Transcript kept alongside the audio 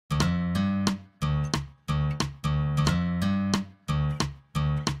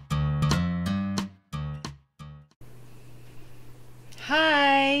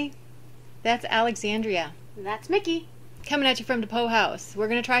Hi, that's Alexandria. That's Mickey. Coming at you from the Po House. We're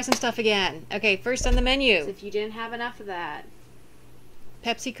gonna try some stuff again. Okay, first on the menu. As if you didn't have enough of that.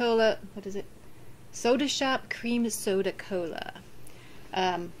 Pepsi Cola, what is it? Soda Shop Cream Soda Cola.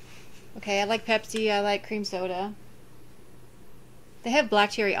 Okay, I like Pepsi, I like cream soda. They have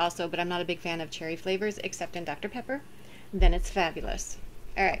black cherry also, but I'm not a big fan of cherry flavors, except in Dr. Pepper. Then it's fabulous.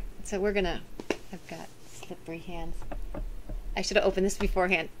 Alright, so we're gonna... I've got slippery hands. I should have opened this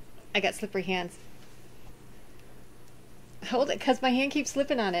beforehand. I got slippery hands. Hold it, because my hand keeps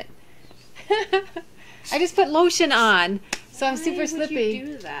slipping on it. I just put lotion on, so I'm super slippy. Why would you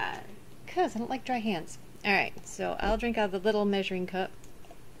do that? Because I don't like dry hands. Alright, so I'll drink out of the little measuring cup.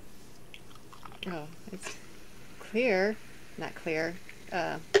 Oh, it's clear. Not clear.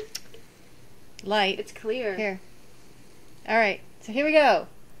 Light. It's clear. Here. Alright, so here we go.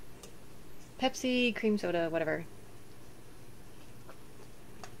 Pepsi, cream soda, whatever.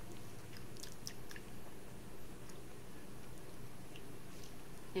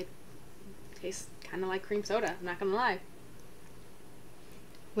 It tastes kind of like cream soda, I'm not gonna lie.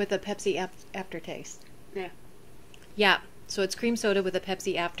 With a Pepsi aftertaste. Yeah. Yeah, so it's cream soda with a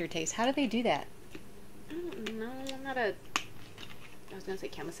Pepsi aftertaste. How do they do that? I don't know, I'm not a... I was gonna say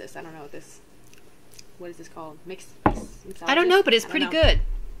chemist, I don't know what is this called? Mixologist? I don't know, but it's pretty good.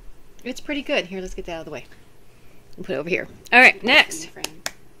 It's pretty good. Here, let's get that out of the way. And put it over here. Alright, next.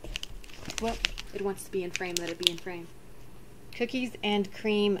 Well, it wants to be in frame, let it be in frame. Cookies and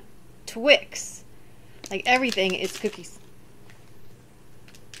cream Twix. Like everything is cookies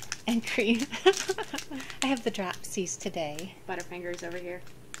and cream. I have the dropsies today. Butterfingers over here.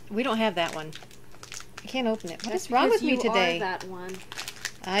 We don't have that one. I can't open it. What That's is wrong with me you today? Are that one.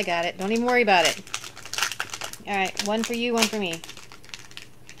 I got it. Don't even worry about it. Alright, one for you, one for me.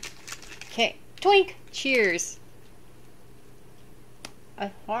 Okay. Twink! Cheers.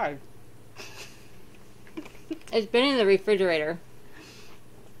 That's hard. It's been in the refrigerator.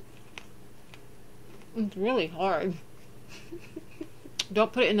 It's really hard.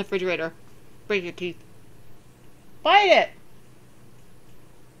 Don't put it in the refrigerator. Break your teeth. Bite it!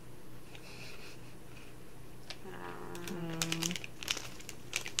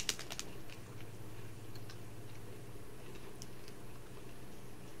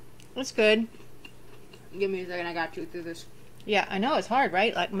 It's good. Give me a second, I got to through this. Yeah, I know, it's hard,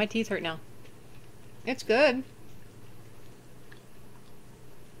 right? Like, my teeth hurt now. It's good.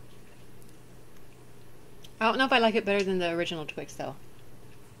 I don't know if I like it better than the original Twix, though.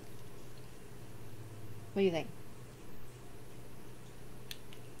 What do you think?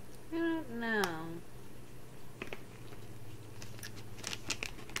 I don't know.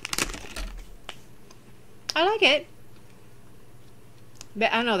 I like it.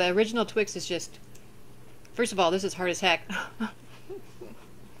 But I don't know, the original Twix is just... First of all, this is hard as heck.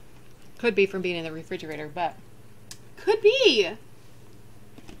 Could be from being in the refrigerator, but... Could be!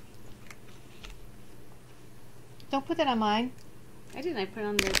 Don't put that on mine. I didn't, I put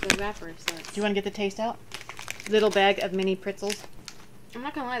on the wrapper, so it's... Do you want to get the taste out? Little bag of mini pretzels. I'm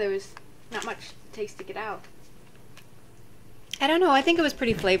not gonna lie, there was not much taste to get out. I don't know, I think it was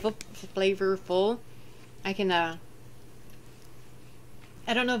pretty flavorful. I can, I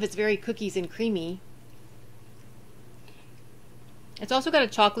don't know if it's very cookies and creamy. It's also got a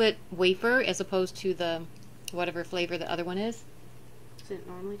chocolate wafer as opposed to the whatever flavor the other one is. Is it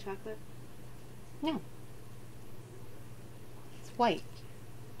normally chocolate? No. It's white.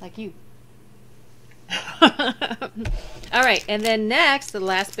 Like you. Alright, and then next, the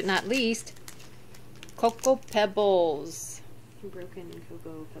last but not least, Cocoa Pebbles. Broken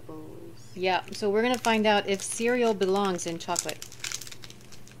Cocoa Pebbles. Yeah, so we're going to find out if cereal belongs in chocolate.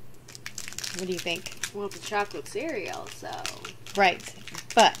 What do you think? Well, it's a chocolate cereal, so... Right,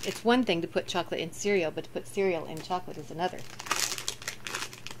 but it's one thing to put chocolate in cereal, but to put cereal in chocolate is another.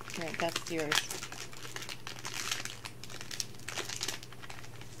 Alright, that's yours.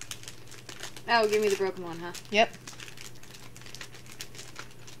 Oh, give me the broken one, huh? Yep.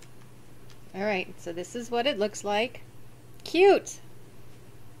 Alright, so this is what it looks like. Cute!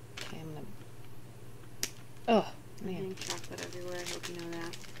 Okay, I'm gonna... Oh, man. I'm chocolate everywhere, I hope you know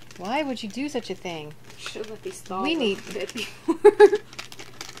that. Why would you do such a thing? Should let these thaw We need... a bit before.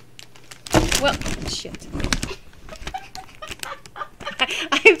 Well, shit.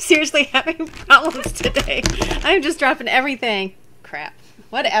 I'm seriously having problems today. I'm just dropping everything. Crap.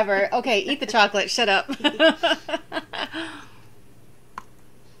 Whatever. Okay, eat the chocolate. Shut up.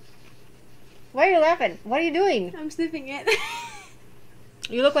 Why are you laughing? What are you doing? I'm sniffing it.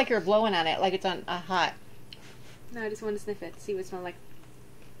 You look like you're blowing on it, like it's on hot. No, I just want to sniff it, see what it smells like.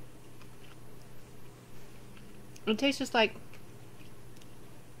 It tastes just like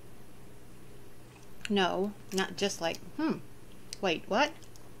No, not just like, wait, what?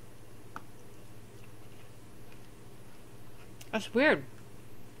 That's weird.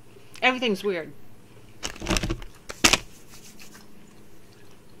 Everything's weird.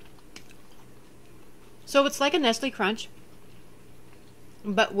 So it's like a Nestle Crunch,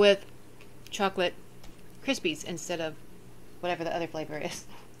 but with chocolate Krispies instead of whatever the other flavor is.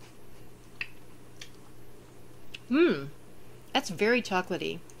 That's very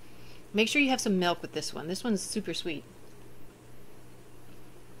chocolatey. Make sure you have some milk with this one. This one's super sweet.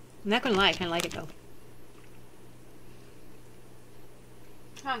 I'm not gonna lie, I kind of like it though.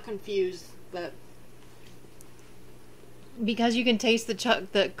 I'm confused, but Because you can taste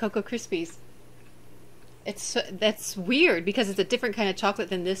the Cocoa Krispies. That's weird because it's a different kind of chocolate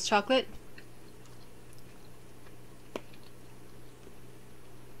than this chocolate.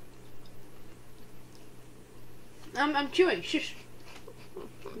 I'm chewing. Shush.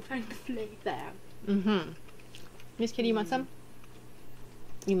 I'm trying to flavor. Miss Kitty, you want some?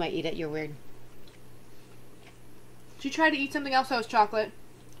 You might eat it. You're weird. She tried to eat something else that was chocolate.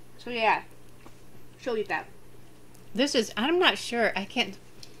 So yeah, she'll eat that. This is, I'm not sure. I can't.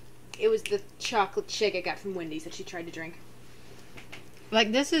 It was the chocolate shake I got from Wendy's that she tried to drink.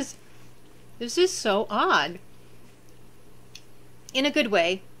 Like, this is so odd. In a good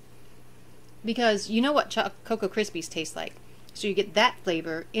way. Because you know what Cocoa Krispies taste like. So you get that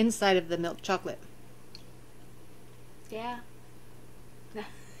flavor inside of the milk chocolate. Yeah.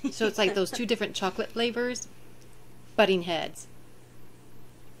 So it's like those two different chocolate flavors butting heads.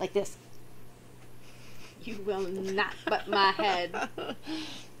 Like this. You will not butt my head.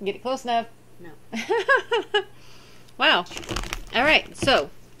 Get it close enough. No. Wow. Alright, so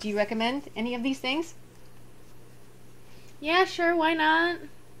do you recommend any of these things? Yeah, sure, why not?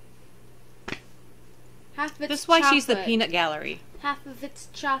 Half of it's This is why she's the chocolate. peanut gallery. Half of it's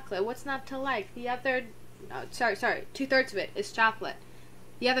chocolate. What's not to like? The other... Oh, sorry. 2/3 of it is chocolate.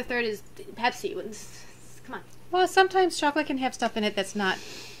 The other third is Pepsi. Come on. Well, sometimes chocolate can have stuff in it that's not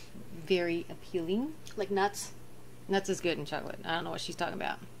very appealing. Like nuts. Nuts is good in chocolate. I don't know what she's talking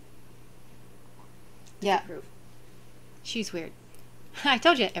about. Yeah. Proof. She's weird. I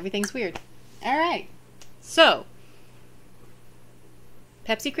told you, everything's weird. Alright. So,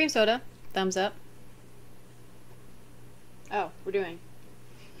 Pepsi cream soda, thumbs up. Oh, we're doing.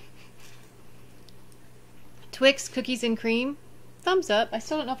 Twix cookies and cream, thumbs up. I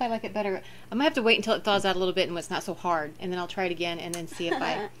still don't know if I like it better. I'm gonna have to wait until it thaws out a little bit and it's not so hard, and then I'll try it again and then see if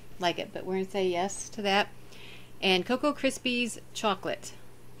I like it. But we're gonna say yes to that. And Cocoa Krispies chocolate.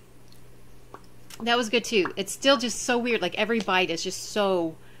 That was good too. It's still just so weird. Like every bite is just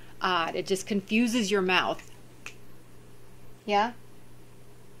so odd. It just confuses your mouth. Yeah?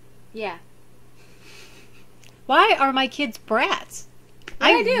 Yeah. Why are my kids brats?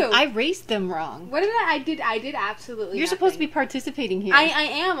 I do. I raised them wrong. What did I did absolutely You're nothing. supposed to be participating here. I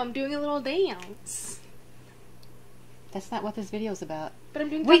am. I'm doing a little dance. That's not what this video's about. But I'm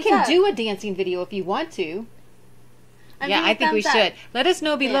doing We thumbs can up. do a dancing video if you want to. I'm Yeah, doing I think we thumbs should. up. Let us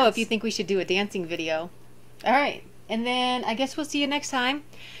know below Yes. if you think we should do a dancing video. Alright. And then I guess we'll see you next time.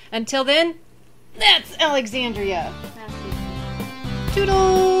 Until then, that's Alexandria. That's-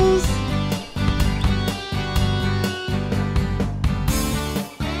 Toodles!